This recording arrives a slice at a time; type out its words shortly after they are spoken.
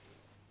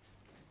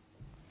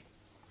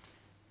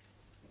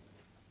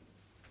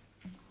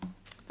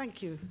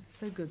Thank you.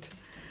 So good.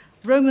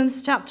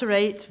 Romans chapter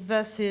 8,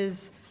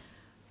 verses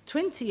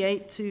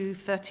 28 to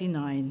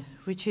 39,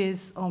 which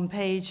is on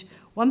page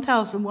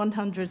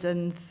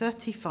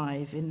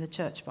 1135 in the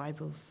Church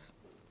Bibles.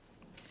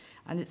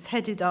 And it's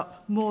headed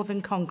up More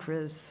Than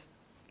Conquerors.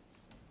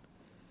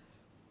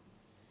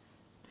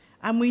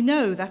 And we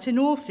know that in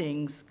all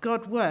things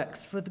God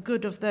works for the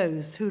good of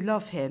those who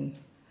love him,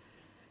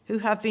 who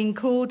have been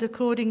called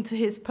according to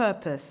his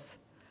purpose.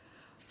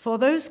 For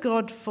those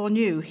God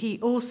foreknew, he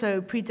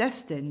also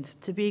predestined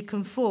to be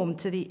conformed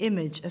to the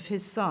image of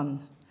his Son,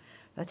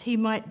 that he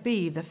might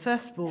be the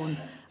firstborn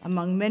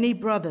among many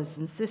brothers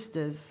and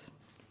sisters.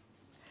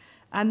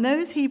 And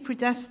those he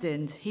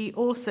predestined, he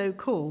also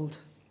called.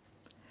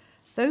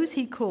 Those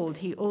he called,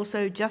 he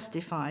also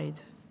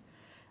justified.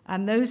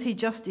 And those he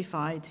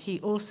justified,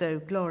 he also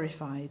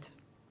glorified.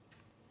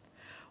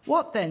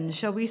 What then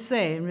shall we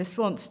say in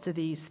response to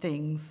these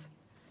things?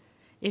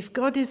 If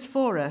God is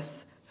for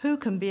us, who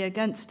can be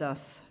against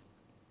us?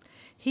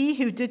 He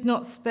who did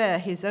not spare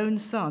his own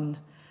Son,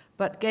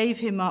 but gave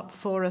him up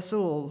for us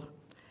all,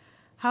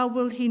 how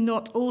will he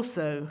not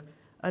also,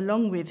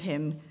 along with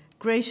him,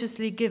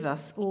 graciously give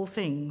us all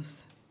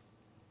things?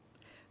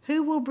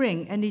 Who will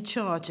bring any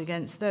charge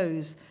against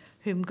those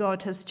whom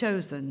God has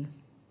chosen?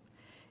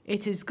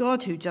 It is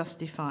God who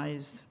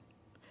justifies.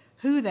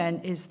 Who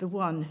then is the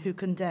one who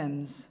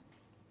condemns?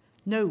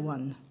 No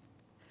one.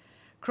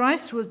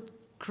 Christ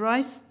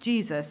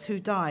Jesus, who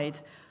died,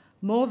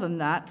 more than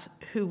that,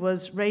 who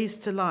was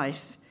raised to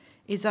life,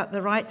 is at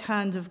the right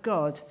hand of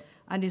God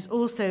and is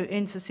also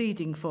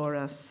interceding for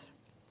us.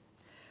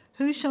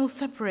 Who shall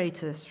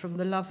separate us from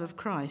the love of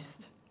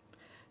Christ?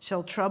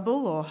 Shall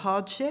trouble or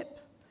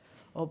hardship,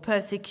 or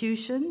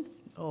persecution,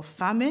 or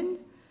famine,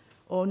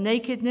 or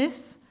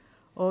nakedness,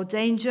 or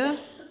danger,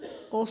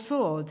 or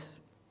sword?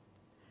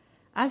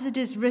 As it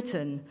is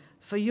written,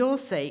 for your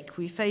sake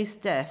we face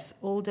death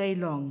all day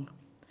long.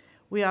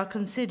 We are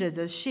considered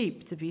as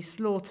sheep to be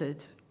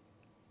slaughtered.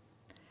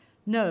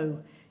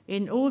 No,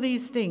 in all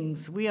these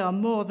things we are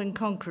more than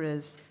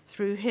conquerors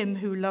through him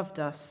who loved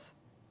us.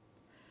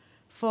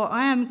 For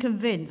I am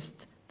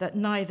convinced that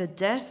neither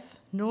death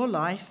nor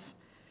life,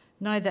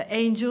 neither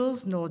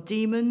angels nor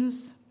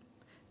demons,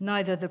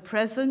 neither the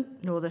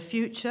present nor the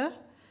future,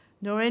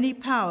 nor any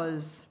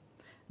powers,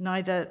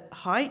 neither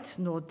height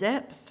nor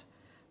depth,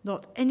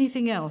 not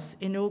anything else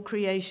in all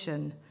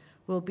creation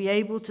will be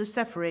able to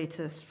separate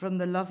us from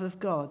the love of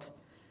God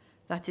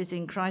that is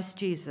in Christ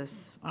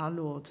Jesus our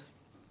Lord.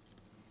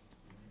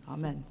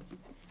 Amen.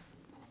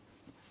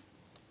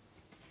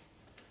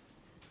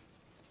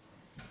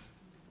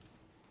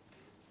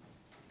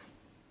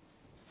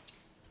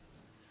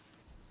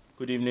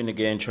 Good evening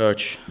again,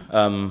 church.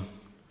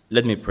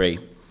 Let me pray.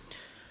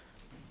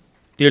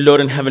 Dear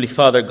Lord and Heavenly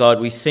Father, God,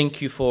 we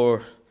thank you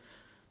for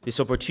this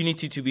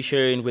opportunity to be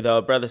sharing with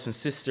our brothers and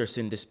sisters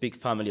in this big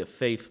family of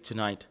faith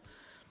tonight.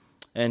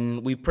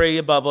 And we pray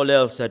above all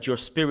else that your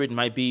Spirit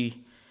might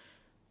be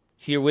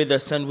here with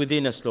us and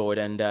within us, Lord,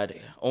 and that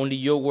only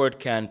your word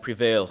can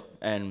prevail,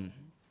 and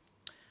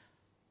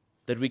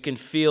that we can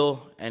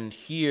feel and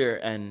hear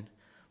and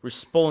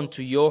respond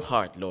to your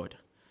heart, Lord.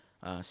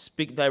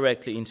 Speak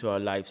directly into our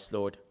lives,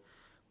 Lord.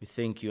 We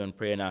thank you and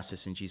pray and ask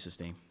this in Jesus'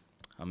 name.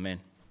 Amen.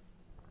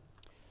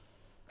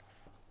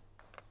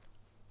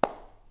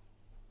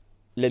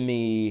 Let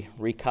me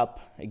recap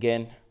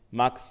again.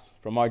 Max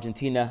from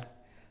Argentina.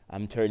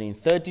 I'm turning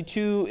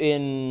 32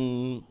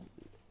 in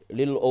a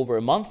little over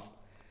a month.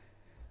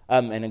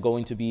 And I'm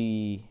going to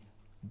be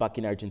back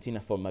in Argentina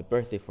for my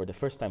birthday for the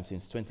first time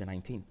since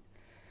 2019.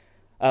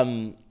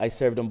 I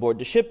served on board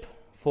the ship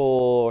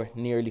for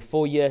nearly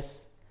 4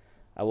 years.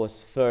 I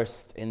was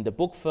first in the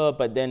book fair,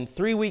 but then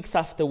 3 weeks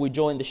after we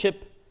joined the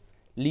ship,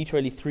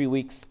 literally 3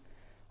 weeks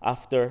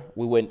after,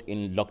 we went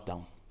in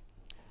lockdown.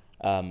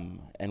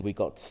 And we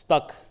got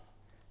stuck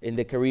in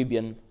the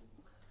Caribbean.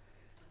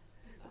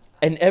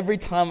 And every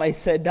time I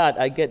said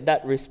that, I get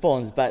that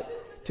response. But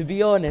to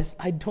be honest,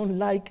 I don't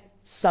like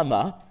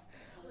summer.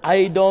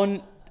 I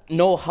don't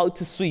know how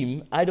to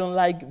swim. I don't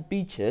like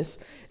beaches.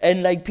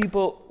 And like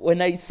people,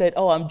 when I said,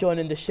 oh, I'm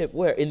joining the ship,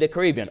 where? In the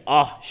Caribbean.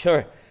 Oh,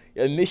 sure.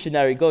 You're a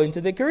missionary going to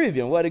the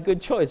Caribbean. What a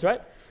good choice,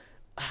 right?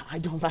 I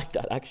don't like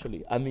that,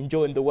 actually. I'm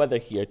enjoying the weather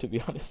here, to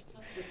be honest.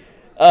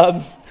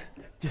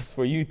 Just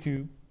for you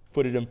to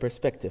put it in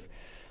perspective.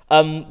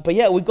 But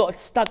yeah, we got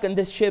stuck on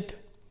this ship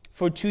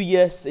for 2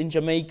 years in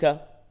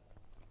Jamaica.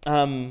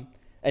 And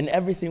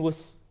everything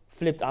was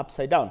flipped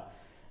upside down.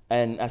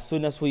 And as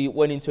soon as we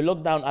went into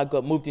lockdown, I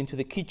got moved into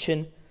the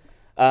kitchen,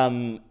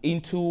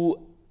 into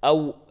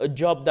a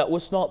job that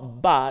was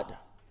not bad,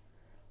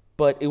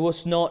 but it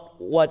was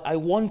not what I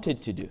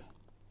wanted to do.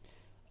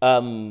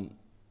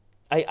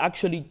 I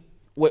actually,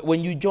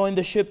 when you join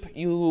the ship,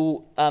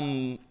 you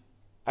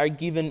are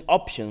given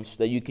options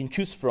that you can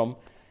choose from,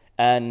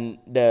 and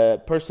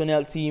the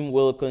personnel team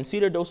will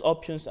consider those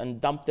options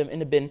and dump them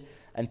in a bin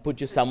and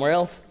put you somewhere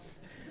else.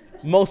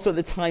 Most of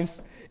the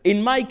times,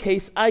 in my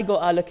case, I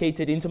got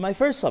allocated into my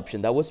first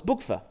option, that was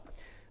book fair,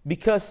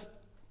 because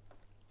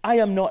I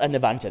am not an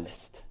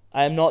evangelist.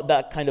 I am not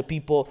that kind of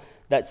people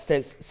that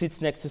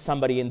sits next to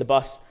somebody in the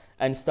bus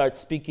and starts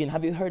speaking,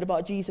 have you heard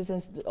about Jesus,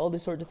 and all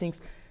these sort of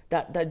things.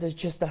 That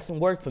just doesn't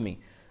work for me.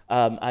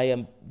 I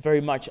am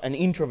very much an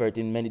introvert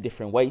in many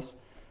different ways.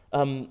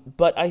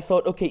 But I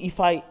thought, okay, if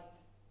I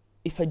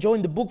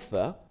join the book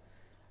fair,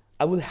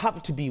 I will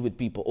have to be with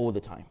people all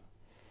the time.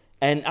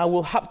 And I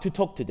will have to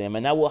talk to them,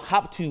 and I will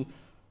have to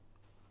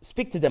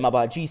speak to them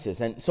about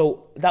Jesus. And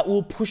so that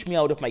will push me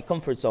out of my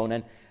comfort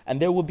zone,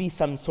 and there will be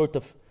some sort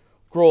of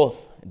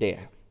growth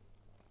there.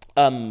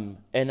 And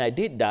I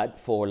did that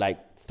for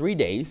like 3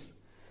 days.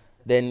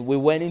 Then we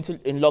went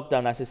in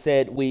lockdown. As I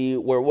said, we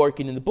were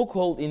working in the book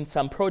hall in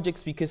some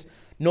projects because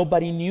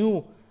nobody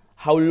knew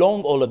how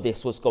long all of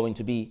this was going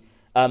to be.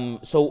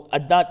 So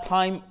at that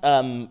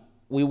time,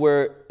 we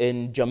were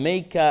in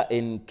Jamaica,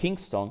 in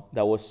Kingston.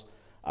 That was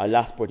our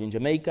last port in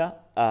Jamaica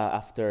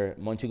after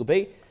Montego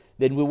Bay.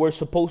 Then we were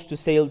supposed to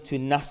sail to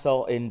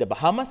Nassau in the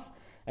Bahamas.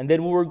 And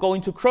then we were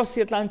going to cross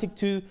the Atlantic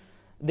to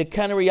the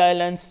Canary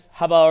Islands,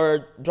 have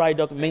our dry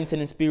dock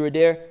maintenance period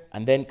there,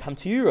 and then come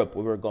to Europe.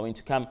 We were going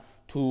to come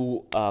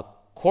to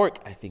Cork,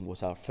 I think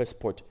was our first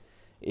port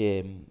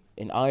in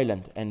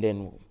Ireland. And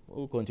then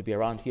we were going to be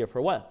around here for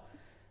a while.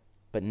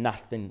 But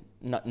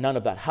none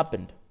of that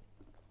happened.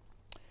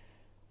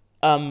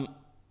 And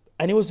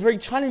it was very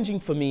challenging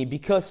for me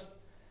because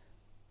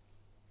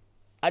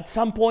at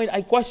some point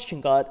I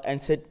questioned God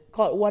and said,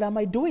 God, what am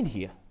I doing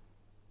here?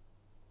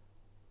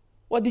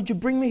 What did you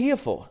bring me here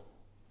for?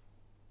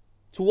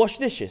 To wash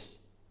dishes.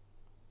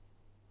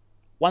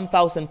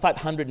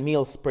 1,500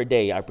 meals per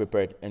day are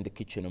prepared in the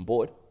kitchen on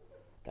board.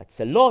 That's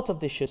a lot of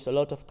dishes, a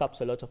lot of cups,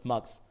 a lot of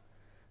mugs.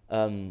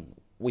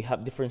 We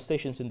have different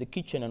stations in the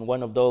kitchen, and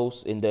one of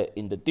those in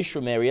the dish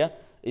room area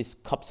is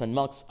cups and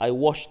mugs. I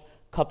washed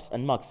cups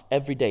and mugs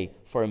every day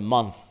for a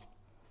month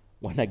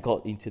when I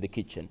got into the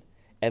kitchen.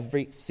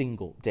 Every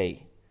single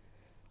day,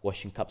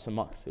 washing cups and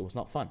mugs. It was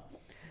not fun.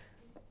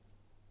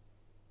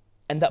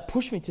 And that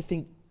pushed me to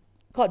think,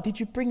 God, did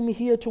you bring me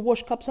here to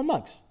wash cups and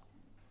mugs?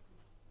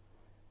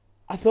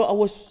 I thought I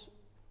was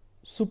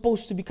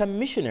supposed to become a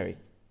missionary.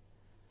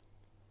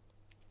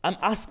 I'm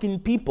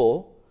asking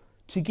people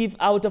to give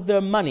out of their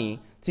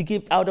money, to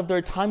give out of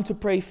their time to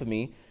pray for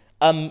me,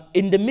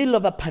 in the middle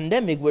of a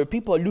pandemic where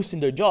people are losing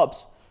their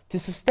jobs, to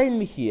sustain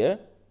me here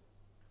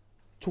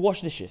to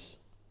wash dishes.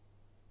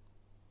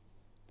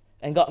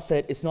 And God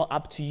said, it's not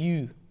up to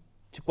you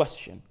to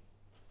question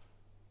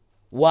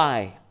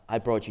why I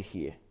brought you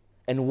here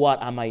and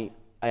what I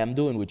am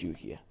doing with you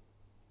here.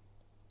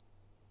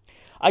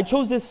 I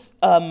chose this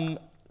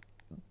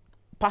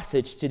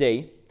passage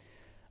today.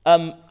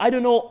 I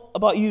don't know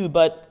about you,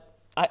 but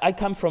I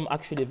come from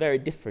actually a very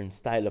different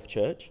style of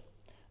church,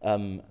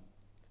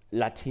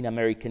 Latin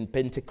American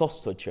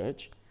Pentecostal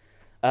church.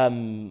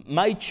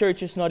 My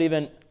church is not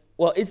even,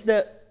 well, it's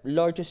the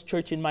largest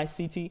church in my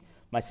city.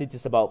 My city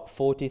is about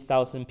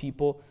 40,000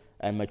 people,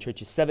 and my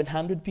church is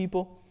 700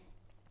 people.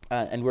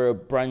 And we're a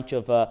branch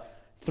of a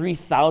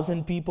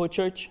 3,000 people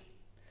church.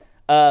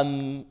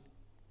 And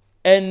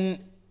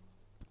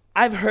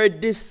I've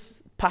heard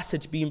this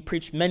passage being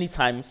preached many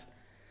times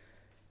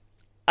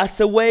as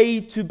a way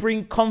to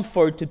bring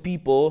comfort to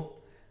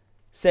people,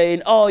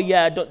 saying, oh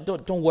yeah,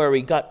 don't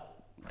worry, God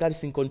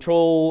is in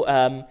control.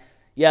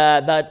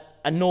 That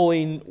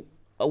annoying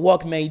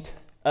workmate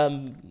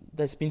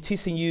that's been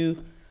teasing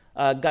you,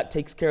 God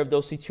takes care of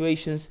those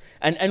situations.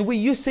 And we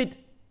use it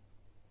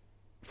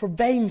for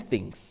vain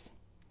things.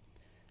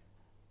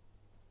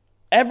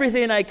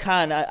 Everything I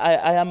can,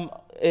 I am,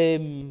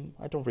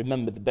 I don't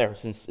remember the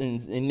verse in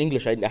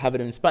English, I have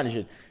it in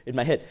Spanish in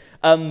my head.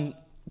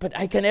 But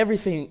I can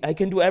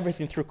do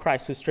everything through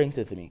Christ who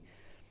strengthens me.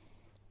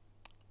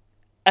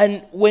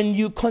 And when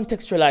you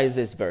contextualize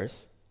this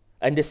verse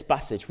and this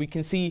passage, we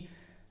can see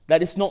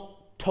that it's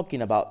not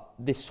talking about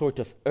this sort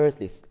of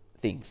earthly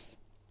things.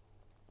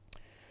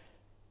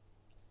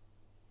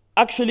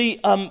 Actually,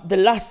 the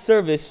last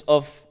service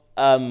of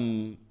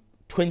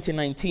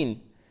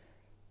 2019,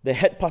 the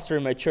head pastor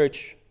in my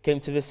church came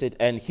to visit,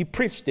 and he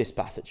preached this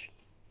passage.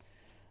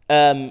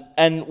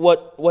 And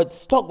what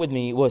stuck with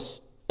me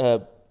was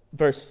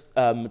verse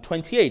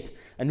 28.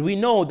 And we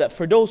know that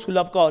for those who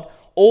love God,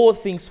 all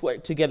things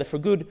work together for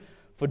good,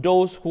 for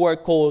those who are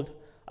called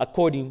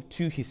according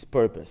to his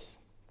purpose.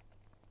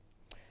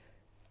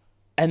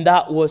 And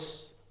that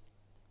was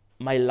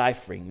my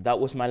life ring. That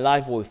was my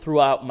life goal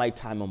throughout my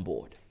time on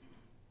board.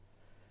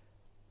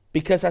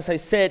 Because as I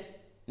said,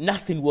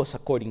 nothing was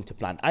according to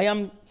plan. I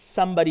am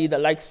somebody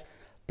that likes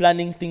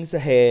planning things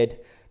ahead,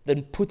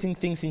 then putting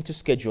things into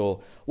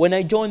schedule. When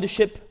I joined the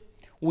ship,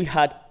 we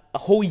had a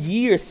whole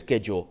year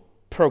schedule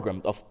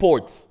program of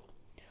ports.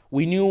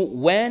 We knew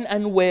when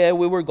and where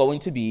we were going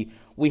to be.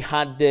 We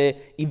had the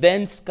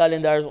events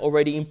calendars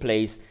already in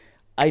place.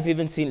 I've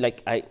even seen,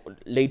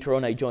 later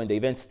on I joined the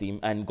events team,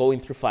 and going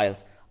through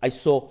files, I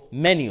saw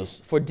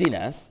menus for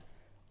dinners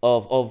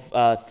of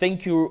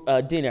thank you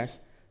dinners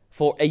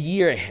for a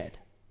year ahead.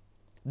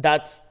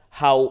 That's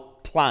how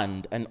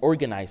planned and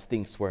organized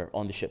things were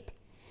on the ship.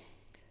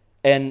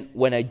 And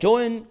when I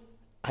joined,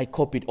 I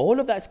copied all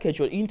of that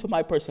schedule into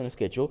my personal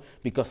schedule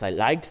because I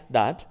liked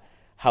that,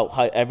 how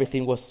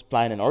everything was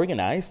planned and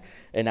organized,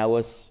 and I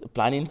was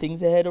planning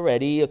things ahead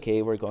already.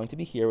 Okay, we're going to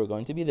be here, we're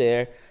going to be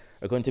there,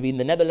 we're going to be in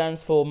the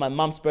Netherlands for my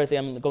mom's birthday.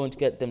 I'm going to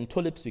get them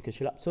tulips because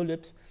she loves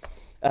tulips.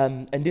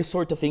 And these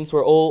sort of things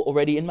were all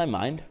already in my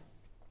mind.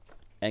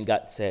 And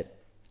God said,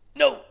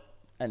 no,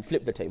 and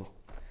flipped the table.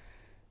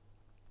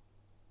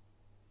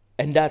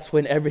 And that's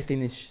when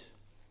everything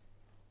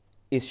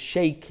is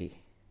shaky.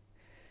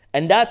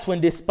 And that's when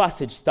this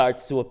passage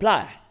starts to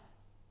apply,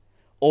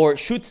 or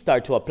should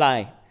start to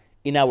apply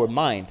in our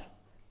mind.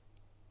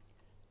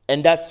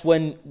 And that's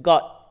when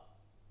God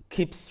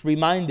keeps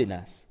reminding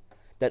us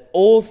that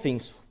all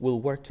things will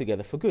work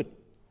together for good,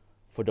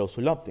 for those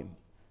who love Him,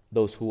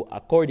 those who,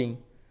 according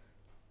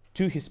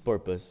to His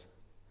purpose,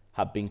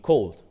 have been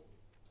called.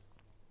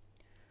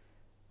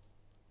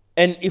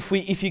 And if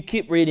you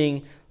keep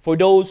reading, for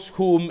those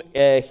whom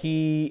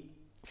He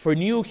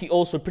foreknew, He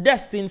also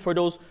predestined, for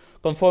those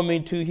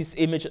conforming to His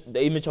image,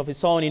 the image of His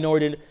Son, in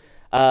order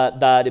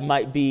that it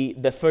might be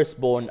the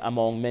firstborn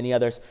among many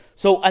others.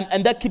 So,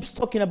 and that keeps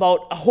talking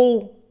about a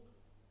whole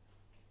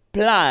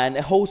plan,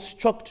 a whole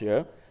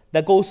structure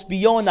that goes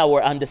beyond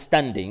our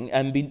understanding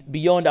and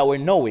beyond our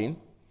knowing,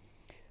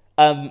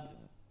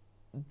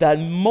 that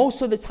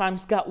most of the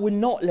times God will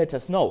not let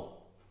us know.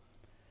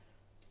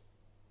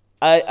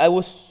 I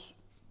was,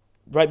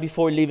 right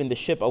before leaving the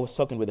ship, I was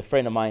talking with a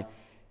friend of mine,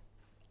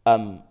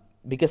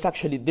 because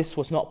actually this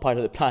was not part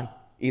of the plan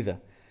either.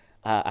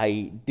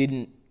 I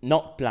didn't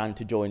not plan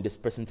to join this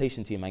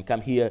presentation team. I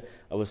come here,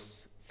 I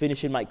was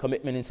finishing my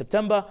commitment in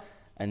September,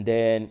 and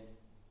then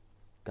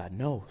God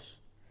knows.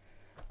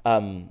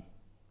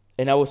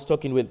 And I was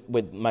talking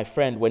with my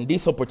friend when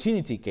this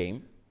opportunity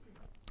came,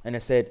 and I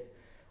said,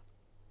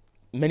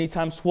 many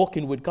times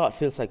walking with God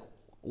feels like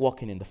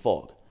walking in the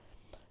fog.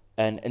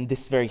 And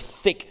this very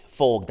thick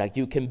fog that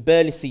you can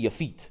barely see your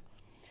feet.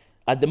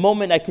 At the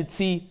moment, I could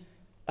see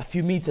a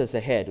few meters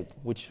ahead,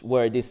 which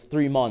were these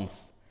 3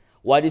 months.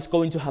 What is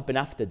going to happen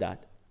after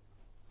that?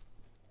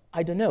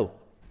 I don't know.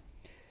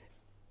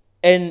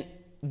 And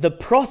the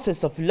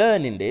process of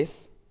learning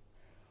this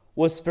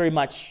was very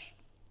much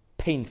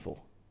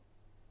painful.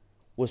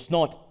 Was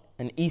not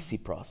an easy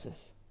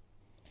process.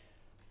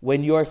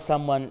 When you're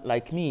someone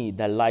like me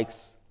that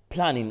likes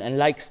planning and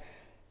likes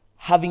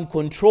having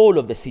control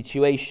of the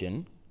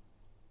situation,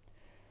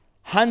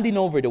 handing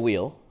over the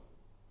wheel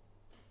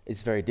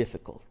is very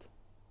difficult.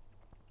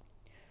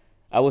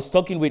 I was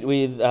talking with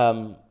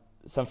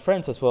some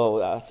friends as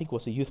well. I think it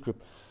was a youth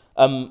group.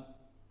 And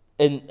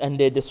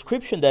the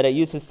description that I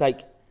use is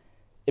like,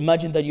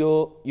 imagine that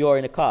you're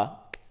in a car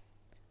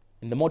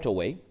in the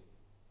motorway,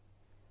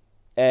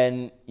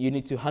 and you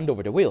need to hand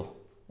over the wheel.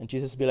 And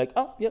Jesus will be like,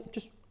 oh, yeah,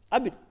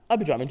 I'll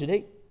be driving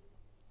today.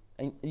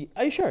 And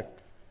are you sure?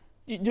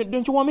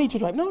 Don't you want me to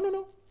drive?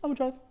 No, I will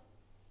drive.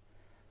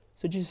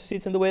 So Jesus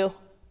sits in the wheel.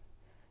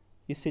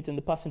 You sit in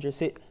the passenger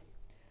seat.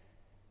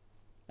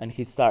 And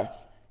he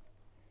starts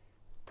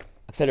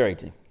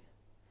accelerating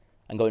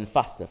and going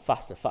faster.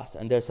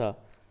 And there's a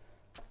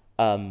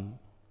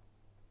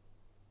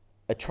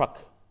truck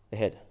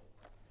ahead.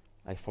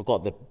 I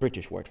forgot the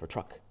British word for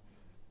truck,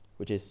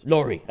 which is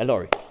lorry, a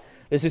lorry.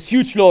 There's this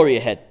huge lorry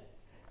ahead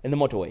in the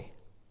motorway.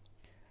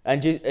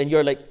 And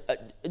you're like,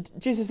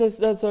 Jesus says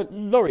there's a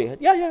lorry ahead.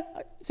 Yeah,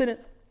 I've seen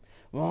it.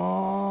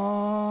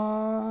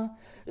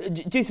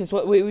 Jesus,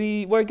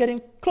 we're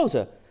getting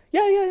closer.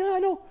 Yeah, I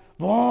know.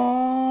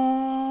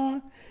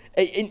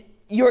 And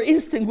your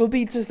instinct will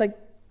be just like,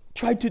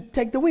 try to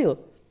take the wheel.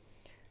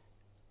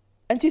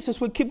 And Jesus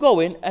will keep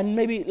going, and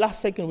maybe last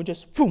second will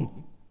just,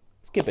 boom,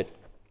 skip it.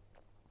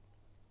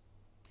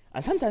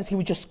 And sometimes he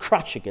would just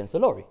crash against the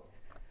lorry.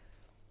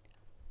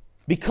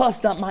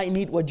 Because that might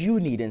need what you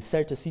need in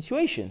certain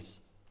situations.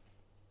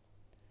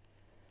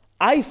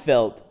 I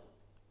felt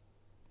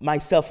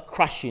myself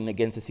crashing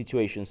against the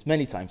situations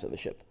many times on the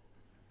ship.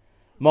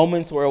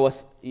 Moments where I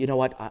was, you know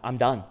what, I'm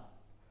done.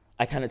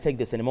 I cannot take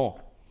this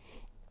anymore.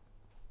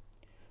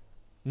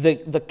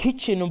 The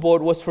kitchen on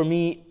board was for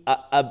me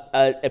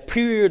a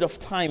period of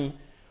time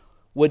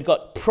where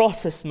God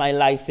processed my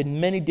life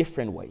in many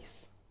different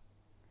ways.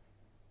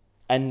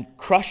 And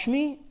crushed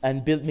me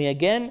and built me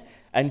again,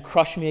 and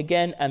crushed me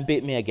again and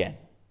beat me again.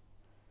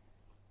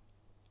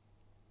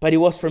 But it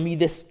was for me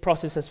this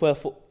process as well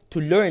to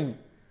learn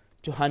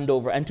to hand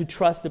over and to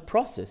trust the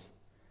process.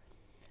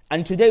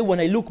 And today when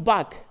I look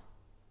back,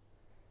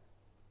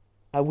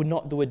 I would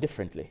not do it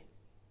differently.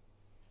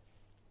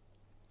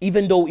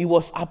 Even though it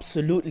was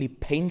absolutely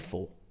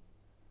painful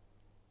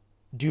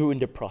during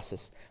the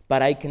process.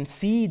 But I can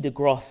see the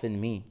growth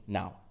in me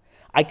now.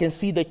 I can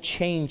see the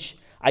change.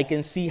 I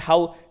can see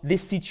how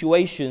these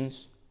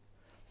situations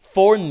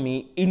formed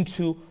me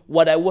into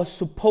what I was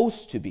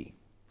supposed to be.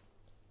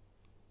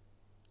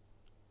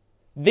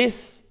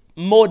 This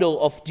model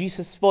of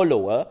Jesus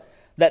follower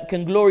that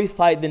can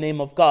glorify the name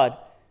of God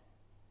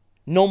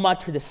no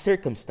matter the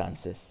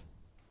circumstances,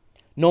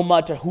 no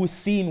matter who's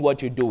seeing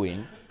what you're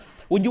doing.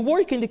 When you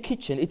work in the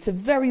kitchen, it's a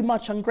very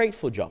much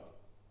ungrateful job.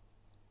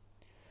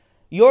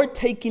 you're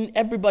taking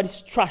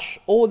everybody's trash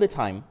all the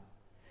time.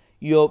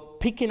 You're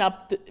picking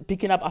up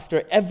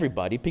after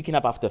everybody, picking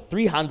up after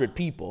 300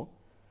 people.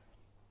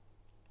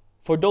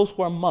 For those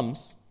who are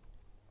moms,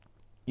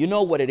 you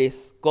know what it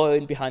is,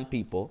 going behind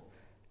people,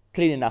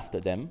 cleaning after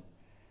them.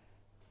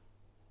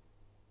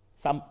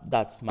 Some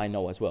dads might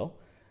know as well.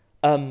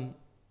 And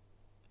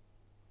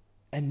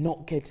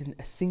not getting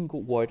a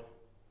single word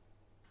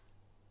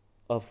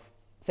of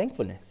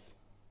thankfulness.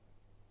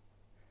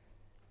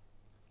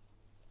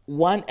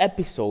 One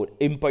episode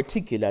in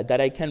particular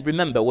that I can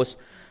remember was,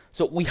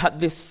 so we had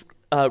this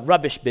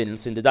rubbish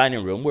bins in the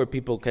dining room where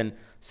people can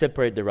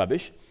separate the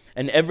rubbish.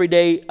 And every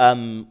day,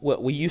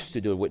 we used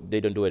to do it, they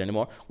don't do it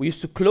anymore. We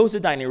used to close the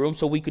dining room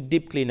so we could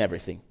deep clean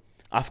everything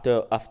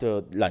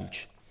after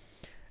lunch.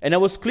 And I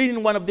was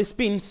cleaning one of these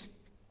bins,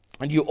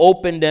 and you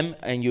open them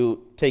and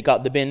you take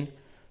out the bin,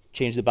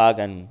 change the bag,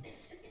 and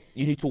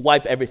you need to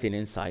wipe everything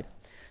inside.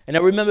 And I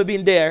remember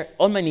being there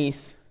on my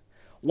knees,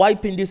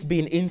 wiping this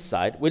bin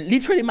inside, with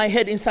literally my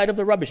head inside of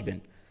the rubbish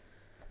bin.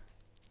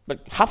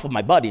 But half of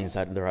my body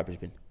inside of the rubbish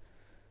bin.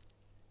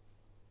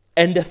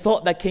 And the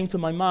thought that came to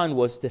my mind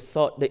was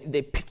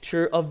the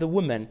picture of the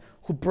woman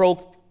who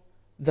broke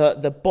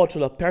the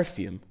bottle of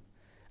perfume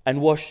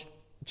and washed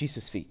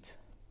Jesus' feet.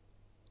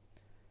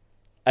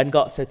 And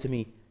God said to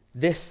me,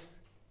 this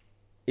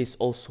is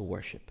also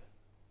worship.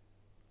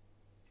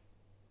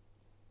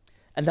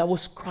 And that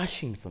was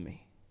crushing for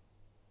me.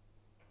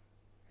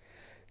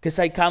 Because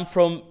I come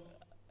from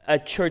a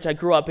church, I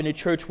grew up in a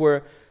church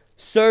where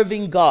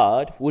serving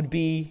God would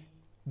be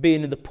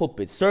being in the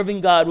pulpit. Serving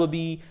God will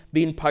be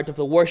being part of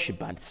the worship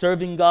band.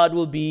 Serving God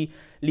will be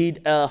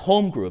lead a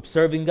home group.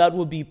 Serving God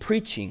will be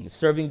preaching.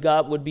 Serving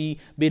God would be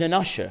being an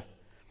usher.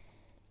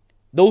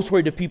 Those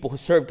were the people who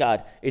served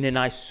God in a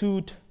nice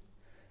suit,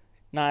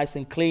 nice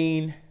and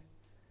clean,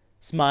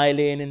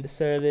 smiling in the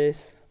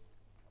service.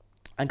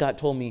 And God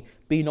told me,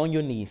 being on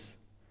your knees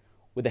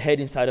with the head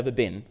inside of a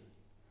bin,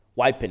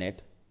 wiping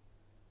it,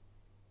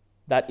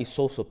 that is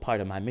also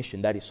part of my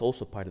mission. That is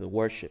also part of the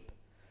worship.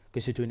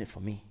 Because you're doing it for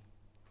me.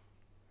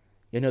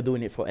 You're not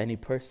doing it for any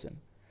person.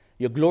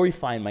 You're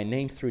glorifying my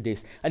name through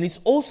this. And it's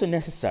also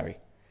necessary.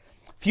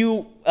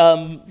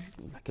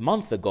 Like a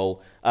month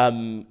ago,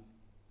 in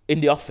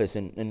the office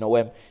in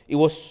Noem, it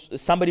was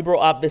somebody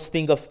brought up this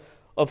thing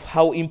of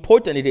how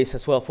important it is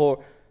as well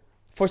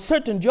for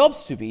certain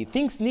jobs to be.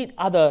 Things need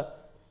other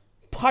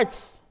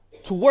parts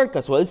to work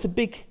as well. It's a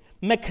big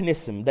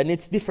mechanism that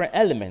needs different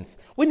elements.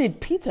 We need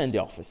Peter in the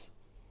office.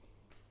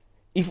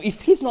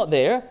 If he's not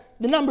there,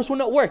 the numbers will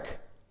not work.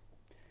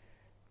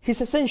 He's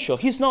essential.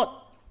 He's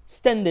not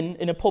standing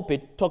in a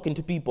pulpit talking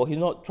to people. He's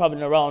not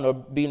traveling around or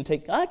being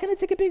can I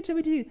take a picture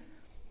with you?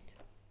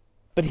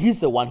 But he's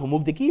the one who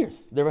moved the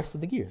gears, the rest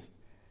of the gears.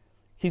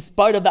 He's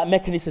part of that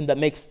mechanism that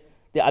makes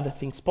the other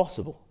things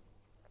possible.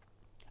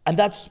 And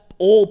that's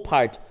all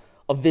part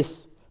of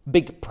this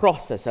big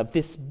process, of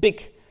this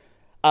big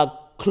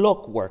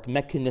clockwork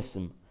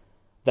mechanism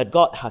that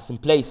God has in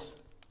place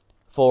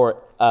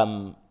for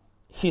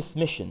his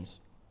missions.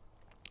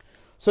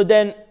 So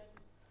then,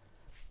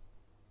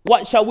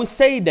 what shall we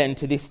say then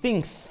to these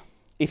things?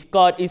 If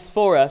God is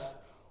for us,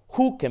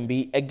 who can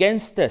be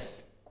against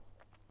us?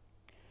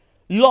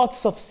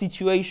 Lots of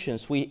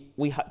situations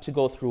we had to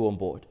go through on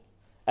board.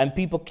 And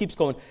people keeps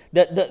going.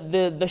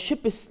 The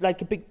ship is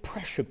like a big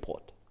pressure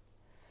pot.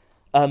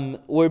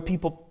 Where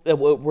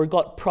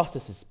God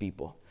processes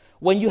people.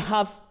 When you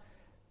have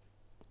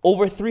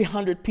over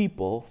 300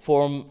 people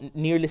from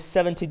nearly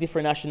 70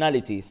 different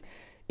nationalities,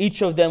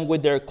 each of them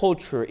with their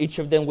culture, each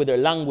of them with their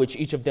language,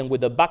 each of them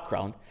with a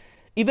background.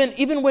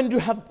 Even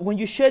when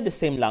you share the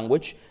same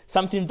language,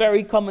 something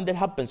very common that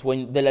happens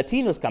when the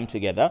Latinos come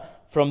together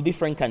from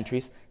different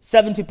countries,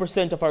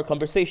 70% of our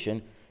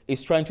conversation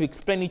is trying to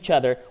explain each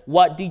other,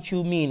 what did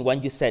you mean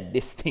when you said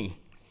this thing?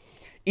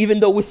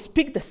 Even though we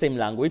speak the same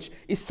language,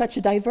 it's such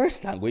a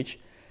diverse language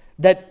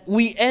that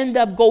we end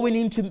up going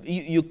into,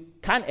 you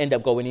can end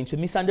up going into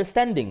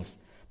misunderstandings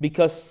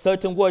because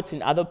certain words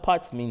in other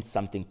parts mean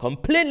something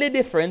completely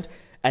different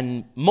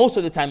and most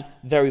of the time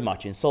very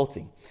much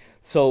insulting.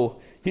 So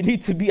you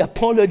need to be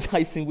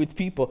apologizing with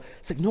people.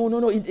 It's like,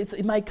 no, it's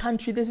in my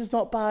country, this is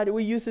not bad,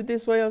 we use it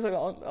this way. I was like,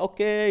 oh,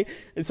 okay.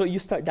 And so you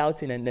start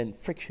doubting and then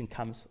friction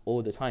comes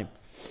all the time.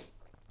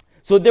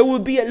 So there will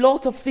be a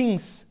lot of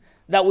things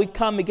that will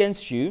come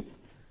against you.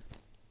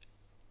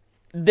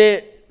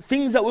 The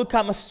things that will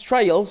come as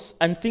trials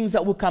and things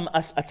that will come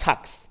as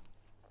attacks.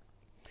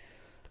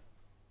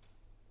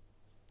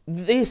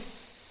 It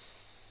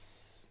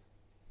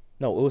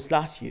was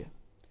last year.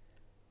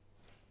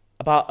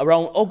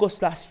 Around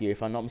August last year,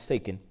 if I'm not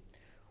mistaken,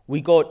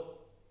 we got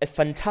a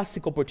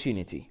fantastic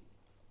opportunity.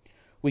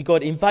 We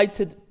got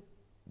invited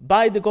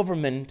by the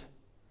government,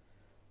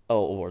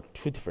 or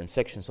two different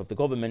sections of the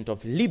government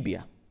of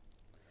Libya,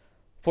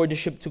 for the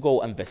ship to go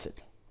and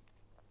visit.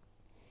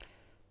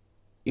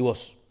 It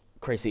was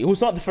crazy. It was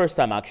not the first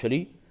time,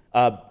 actually.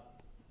 A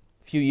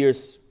few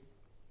years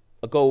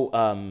ago,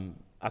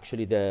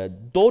 actually, the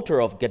daughter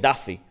of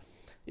Gaddafi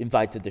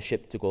invited the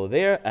ship to go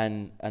there,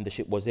 and the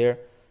ship was there.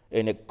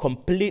 in a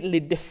completely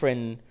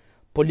different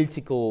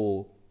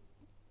political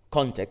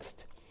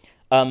context.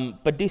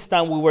 But this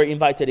time we were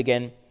invited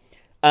again,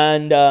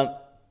 and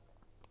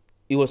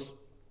it was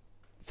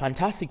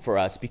fantastic for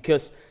us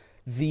because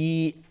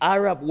the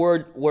Arab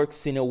world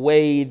works in a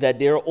way that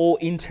they're all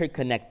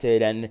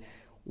interconnected, and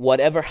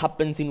whatever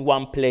happens in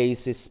one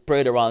place is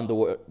spread around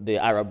the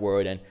Arab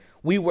world, and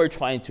we were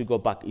trying to go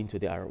back into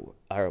the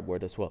Arab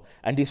world as well.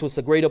 And this was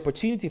a great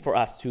opportunity for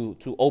us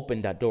to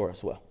open that door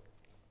as well.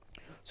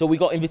 So we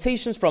got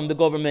invitations from the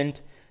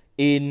government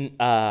in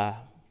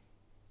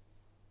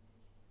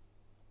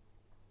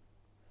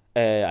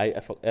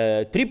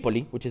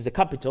Tripoli, which is the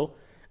capital,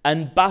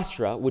 and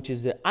Basra, which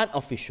is the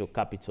unofficial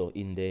capital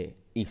in the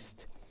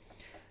east.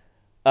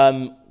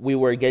 We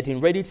were getting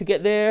ready to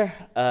get there.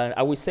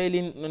 Are we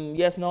sailing?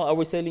 Yes, no. Are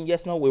we sailing?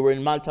 Yes, no. We were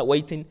in Malta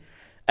waiting.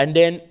 And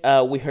then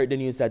we heard the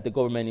news that the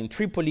government in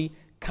Tripoli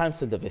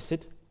canceled the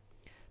visit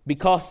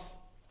because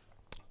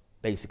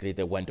basically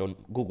they went on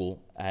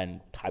Google and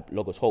typed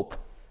Logos Hope,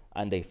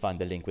 and they found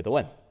the link with the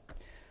web.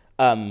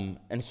 And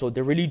so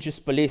the religious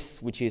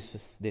police, which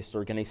is this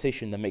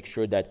organization that makes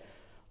sure that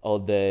all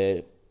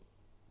the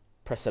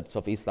precepts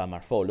of Islam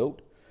are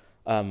followed,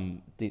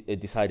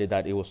 decided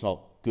that it was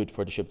not good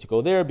for the ship to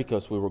go there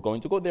because we were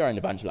going to go there and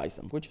evangelize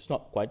them, which is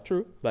not quite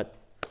true, but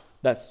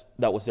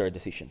that was their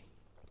decision.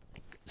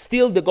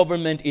 Still, the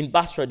government in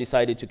Basra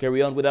decided to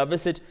carry on with our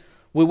visit.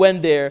 We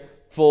went there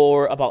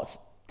for about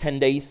 10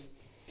 days,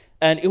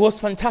 and it was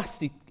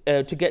fantastic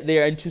to get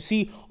there and to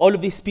see all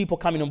of these people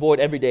coming on board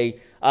every day.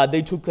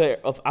 They took care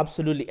of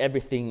absolutely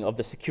everything, of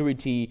the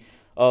security,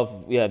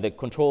 of the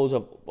controls,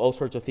 of all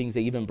sorts of things.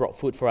 They even brought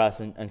food for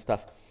us and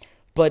stuff.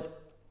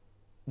 But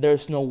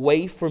there's no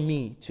way for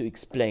me to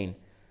explain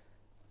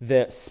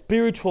the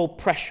spiritual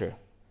pressure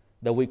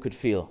that we could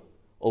feel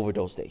over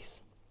those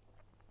days.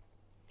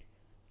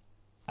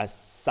 As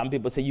some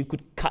people say, you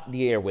could cut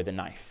the air with a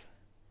knife.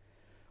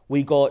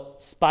 We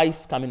got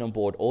spies coming on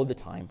board all the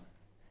time,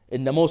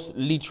 in the most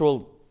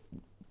literal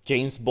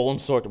James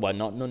Bond sort of, well,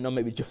 not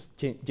maybe just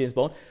James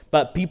Bond,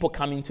 but people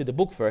coming to the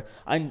book fair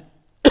and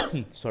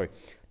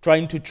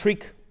trying to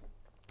trick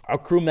our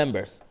crew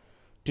members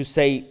to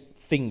say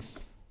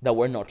things that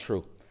were not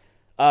true.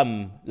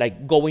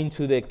 Like going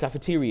to the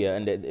cafeteria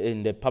and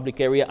in the public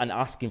area and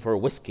asking for a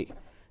whiskey.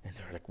 And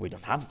they're like, we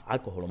don't have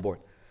alcohol on board.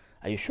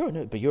 Are you sure?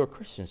 No, but you're a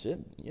Christian, so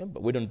yeah,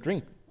 but we don't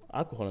drink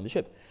alcohol on the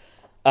ship.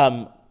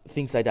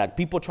 Things like that.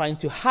 People trying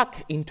to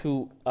hack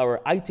into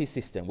our IT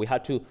system. We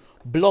had to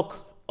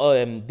block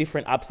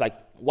different apps like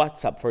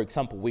WhatsApp, for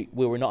example. We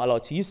were not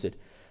allowed to use it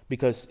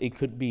because it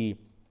could be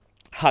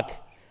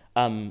hacked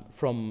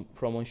from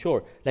on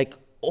shore. Like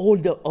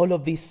all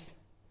of this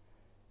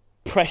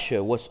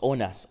pressure was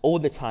on us all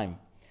the time.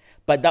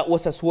 But that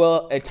was as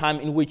well a time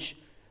in which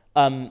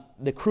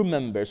the crew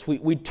members,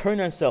 we turn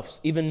ourselves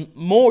even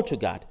more to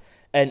God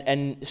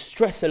and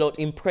stress a lot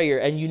in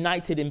prayer and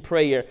united in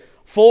prayer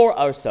for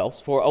ourselves,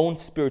 for our own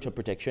spiritual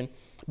protection,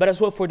 but as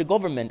well for the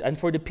government and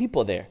for the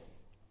people there.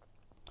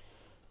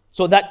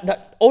 So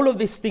that all of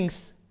these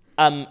things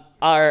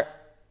are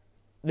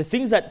the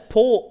things that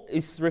Paul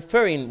is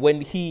referring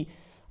when he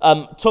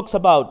talks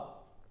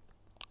about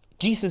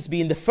Jesus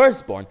being the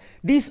firstborn.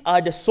 These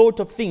are the sort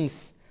of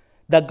things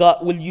that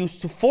God will use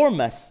to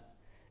form us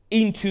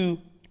into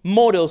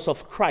models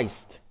of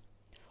Christ.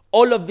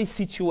 All of these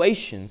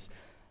situations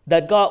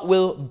that God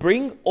will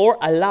bring or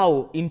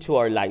allow into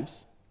our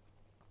lives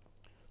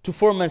to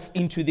form us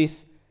into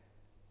these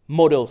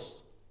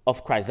models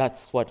of Christ.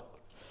 That's what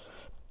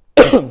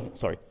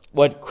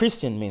what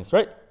Christian means,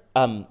 right?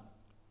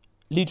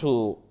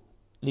 Little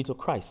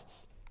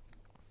Christs.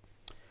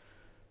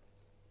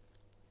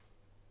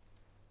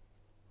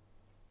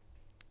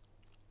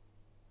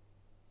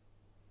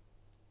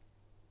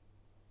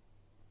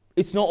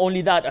 It's not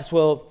only that as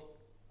well,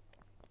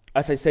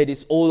 as I said,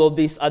 it's all of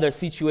these other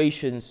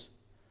situations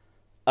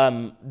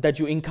that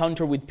you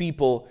encounter with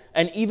people,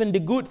 and even the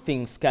good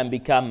things can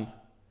become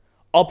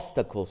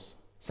obstacles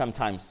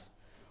sometimes.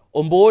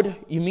 On board,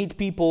 you meet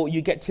people,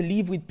 you get to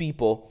live with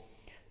people,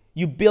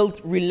 you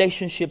build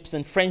relationships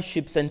and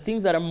friendships and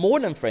things that are more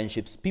than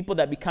friendships, people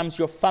that becomes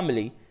your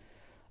family,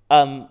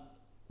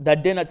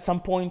 that then at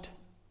some point,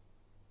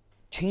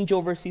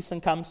 changeover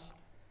season comes,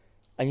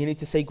 and you need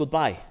to say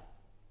goodbye.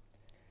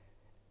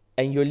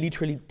 And you're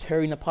literally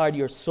tearing apart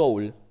your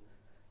soul,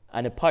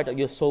 and a part of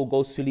your soul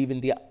goes to live in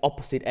the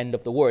opposite end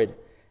of the world,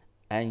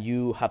 and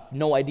you have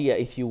no idea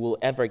if you will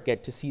ever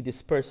get to see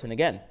this person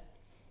again.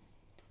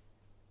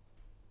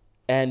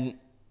 And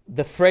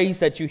the phrase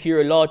that you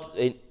hear a lot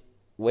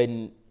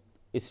when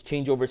it's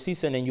changeover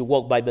season and you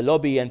walk by the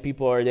lobby and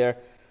people are there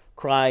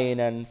crying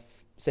and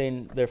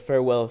saying their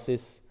farewells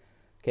is,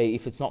 okay,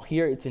 if it's not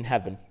here, it's in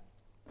heaven.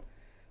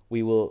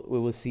 We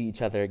will see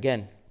each other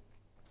again.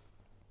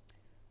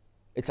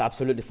 It's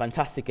absolutely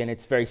fantastic, and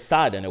it's very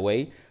sad in a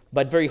way,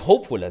 but very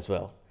hopeful as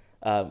well,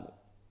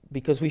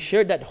 because we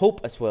share that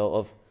hope as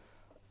well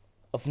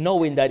of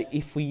knowing that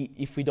if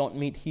we don't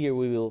meet here,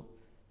 we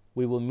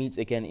will meet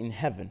again in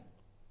heaven.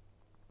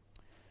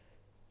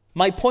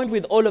 My point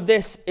with all of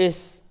this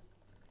is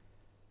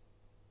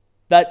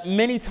that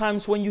many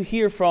times when you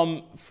hear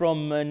from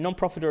a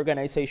non-profit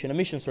organization, a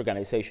missions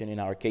organization in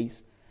our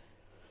case,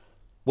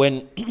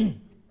 when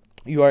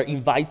you are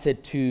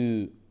invited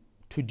to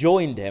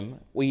join them,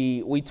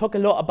 we talk a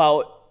lot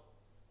about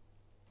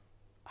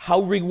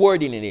how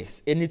rewarding it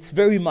is, and it's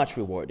very much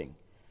rewarding.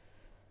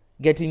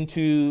 Getting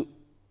to,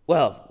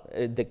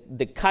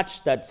 the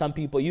catch that some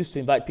people use to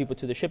invite people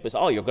to the ship is,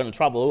 you're going to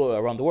travel all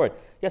around the world.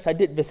 Yes, I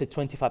did visit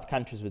 25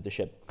 countries with the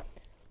ship,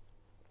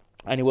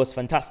 and it was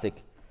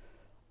fantastic.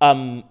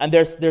 And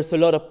there's a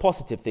lot of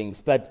positive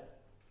things, but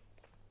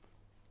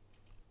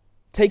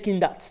taking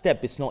that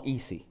step is not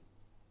easy.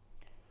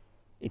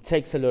 It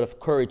takes a lot of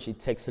courage. It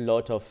takes a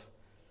lot of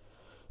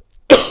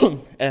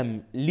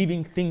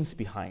leaving things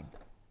behind.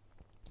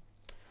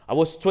 I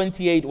was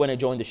 28 when I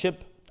joined the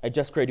ship. I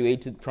just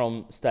graduated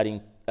from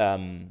studying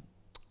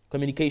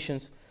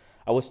communications.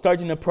 I was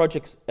starting a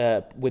project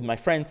with my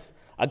friends.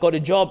 I got a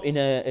job in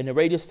a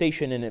radio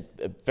station, in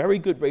a very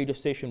good radio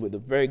station with a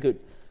very good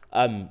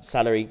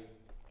salary.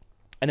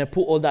 And I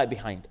put all that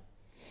behind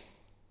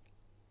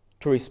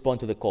to respond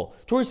to the call.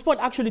 To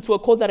respond actually to a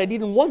call that I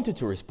didn't want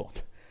to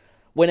respond.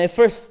 When I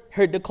first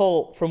heard the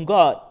call from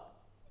God,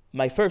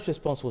 my first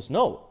response was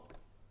no.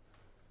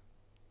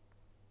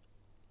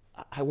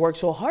 I worked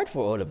so hard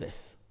for all of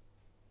this.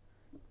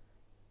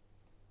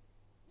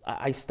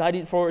 I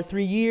studied for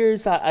 3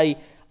 years.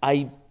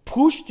 I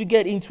pushed to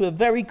get into a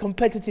very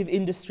competitive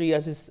industry,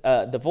 as is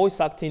the voice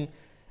acting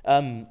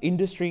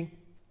industry.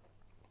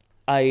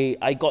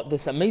 I got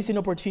this amazing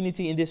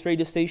opportunity in this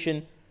radio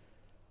station.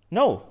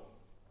 No.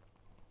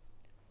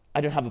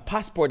 I don't have a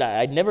passport.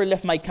 I'd never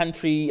left my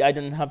country. I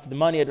don't have the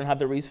money. I don't have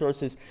the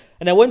resources.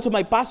 And I went to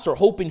my pastor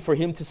hoping for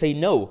him to say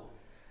no.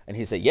 And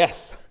he said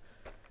yes.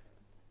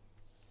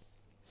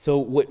 So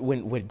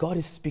when God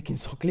is speaking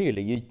so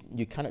clearly,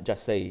 you cannot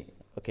just say,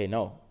 okay,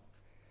 no.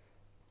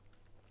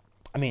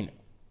 I mean,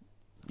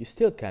 you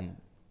still can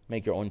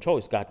make your own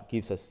choice. God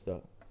gives us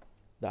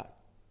that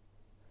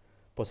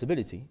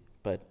possibility.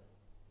 But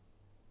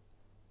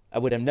I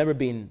would have never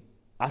been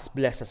as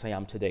blessed as I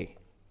am today.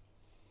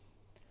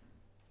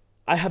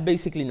 I have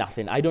basically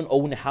nothing. I don't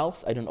own a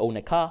house. I don't own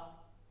a car.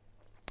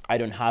 I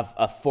don't have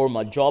a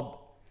formal job.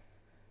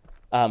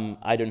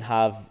 I don't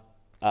have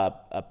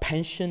a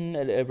pension,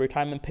 a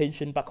retirement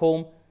pension back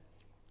home.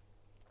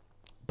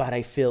 But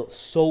I feel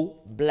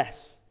so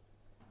blessed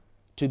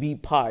to be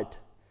part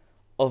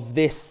of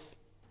this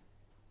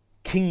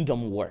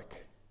kingdom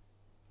work.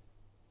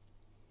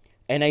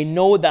 And I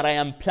know that I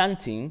am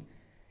planting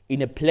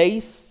in a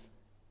place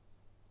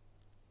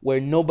where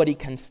nobody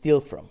can steal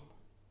from,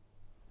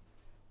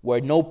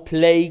 where no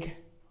plague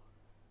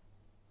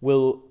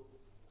will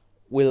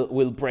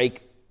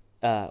break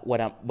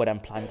what I'm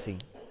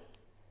planting.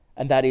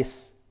 And that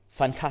is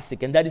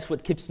fantastic. And that is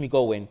what keeps me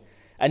going.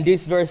 And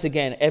this verse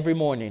again, every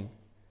morning,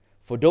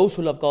 for those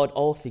who love God,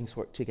 all things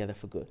work together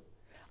for good.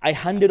 I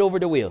handed over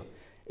the wheel.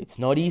 It's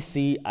not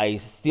easy. I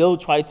still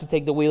try to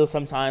take the wheel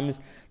sometimes.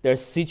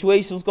 There's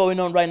situations going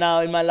on right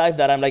now in my life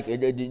that I'm like,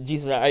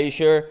 Jesus, are you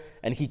sure?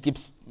 And he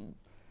keeps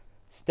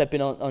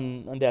stepping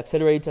on the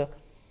accelerator.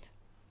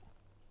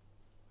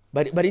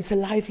 But it's a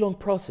lifelong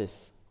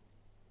process.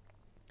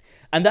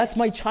 And that's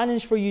my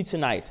challenge for you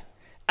tonight,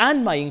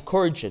 and my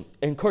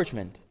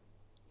encouragement.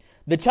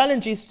 The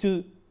challenge is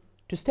to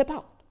step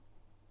out.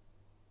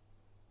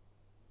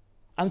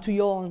 I'm too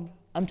young,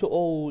 I'm too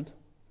old,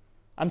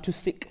 I'm too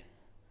sick.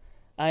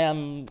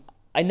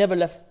 I never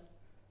left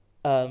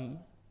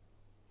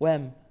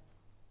WEM.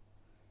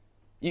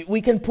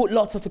 We can put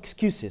lots of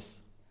excuses.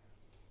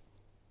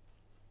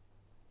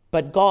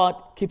 But God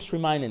keeps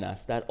reminding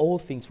us that all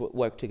things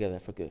work together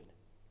for good.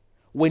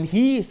 When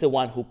He is the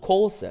one who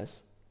calls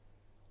us,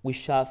 we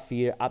shall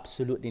fear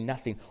absolutely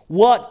nothing.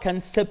 What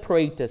can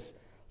separate us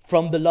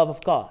from the love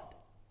of God?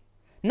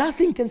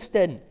 Nothing can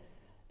stand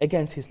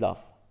against His love.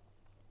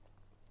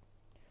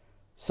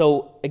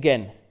 So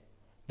again,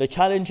 the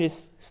challenge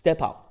is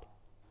step out.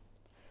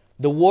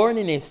 The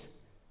warning is,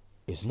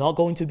 it's not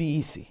going to be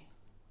easy.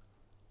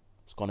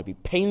 It's going to be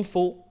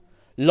painful.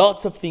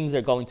 Lots of things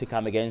are going to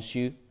come against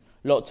you.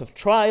 Lots of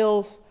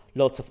trials,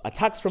 lots of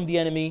attacks from the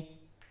enemy.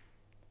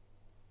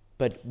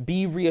 But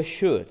be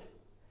reassured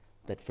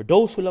that for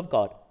those who love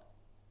God,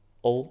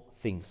 all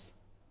things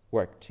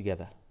work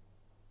together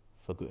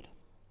for good.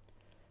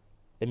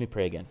 Let me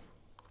pray again.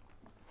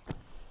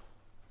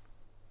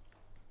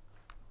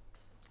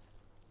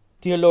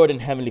 Dear Lord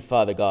and Heavenly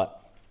Father God,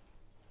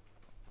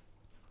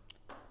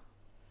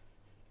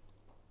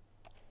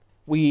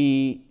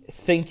 we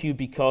thank you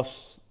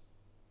because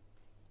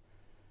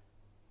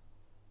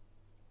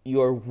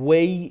you are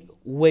way,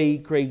 way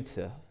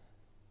greater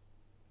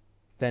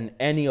than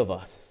any of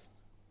us.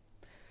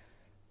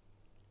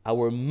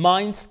 Our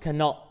minds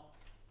cannot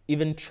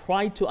even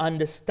try to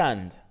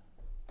understand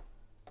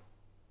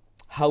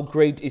how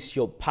great is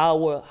your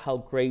power, how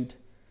great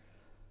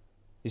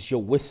is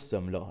your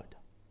wisdom, Lord.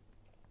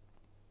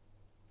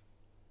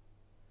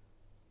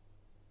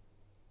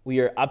 We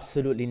are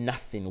absolutely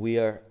nothing. We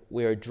are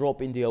a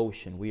drop in the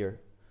ocean. We are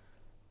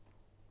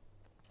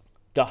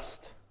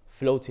dust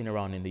floating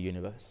around in the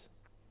universe.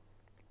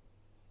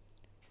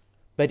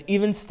 But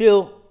even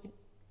still,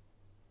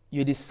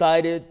 you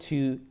decided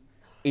to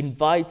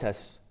invite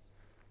us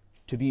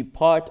to be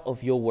part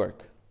of your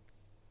work,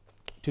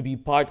 to be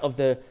part of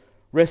the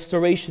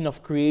restoration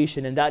of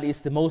creation, and that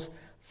is the most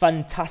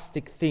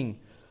fantastic thing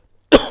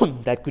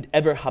that could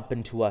ever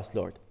happen to us,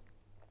 Lord.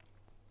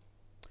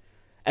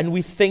 And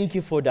we thank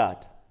you for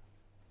that,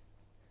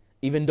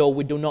 even though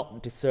we do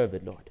not deserve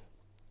it, Lord.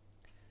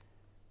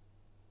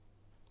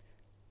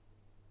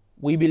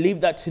 We believe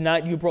that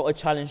tonight you brought a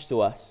challenge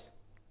to us.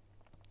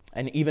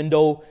 And even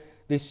though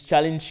this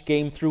challenge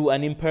came through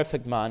an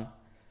imperfect man,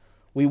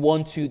 we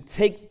want to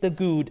take the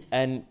good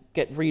and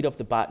get rid of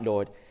the bad,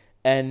 Lord,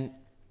 and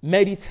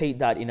meditate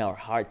that in our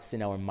hearts,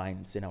 in our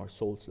minds, in our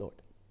souls, Lord.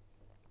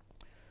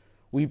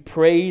 We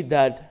pray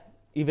that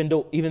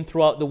even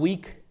throughout the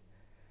week,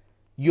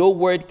 your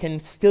word can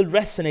still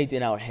resonate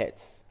in our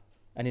heads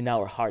and in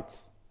our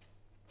hearts.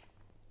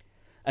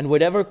 And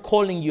whatever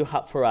calling you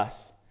have for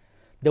us,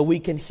 that we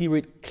can hear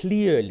it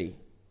clearly.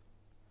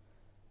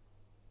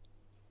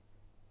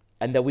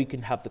 And that we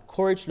can have the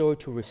courage,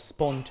 Lord, to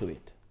respond to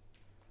it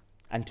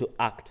and to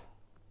act.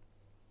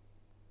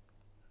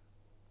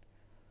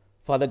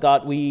 Father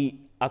God, we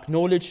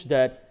acknowledge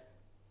that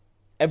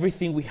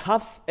everything we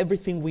have,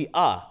 everything we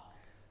are,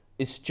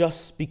 is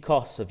just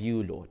because of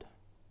you, Lord.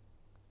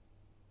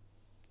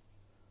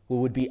 We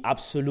would be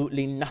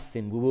absolutely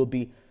nothing. We will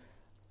be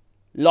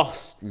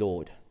lost,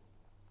 Lord,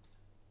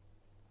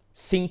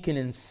 sinking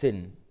in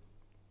sin,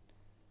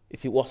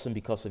 if it wasn't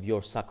because of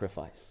your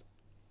sacrifice.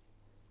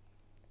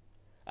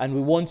 And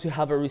we want to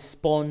have a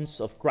response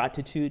of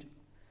gratitude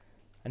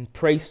and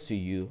praise to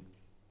you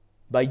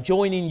by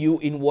joining you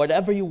in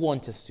whatever you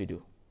want us to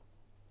do.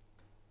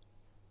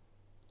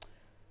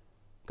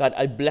 God,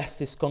 I bless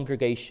this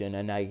congregation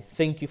and I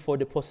thank you for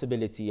the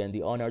possibility and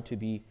the honor to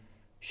be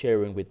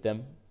sharing with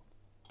them.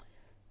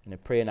 And I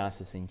pray and ask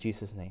this in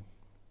Jesus' name.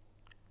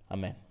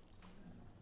 Amen.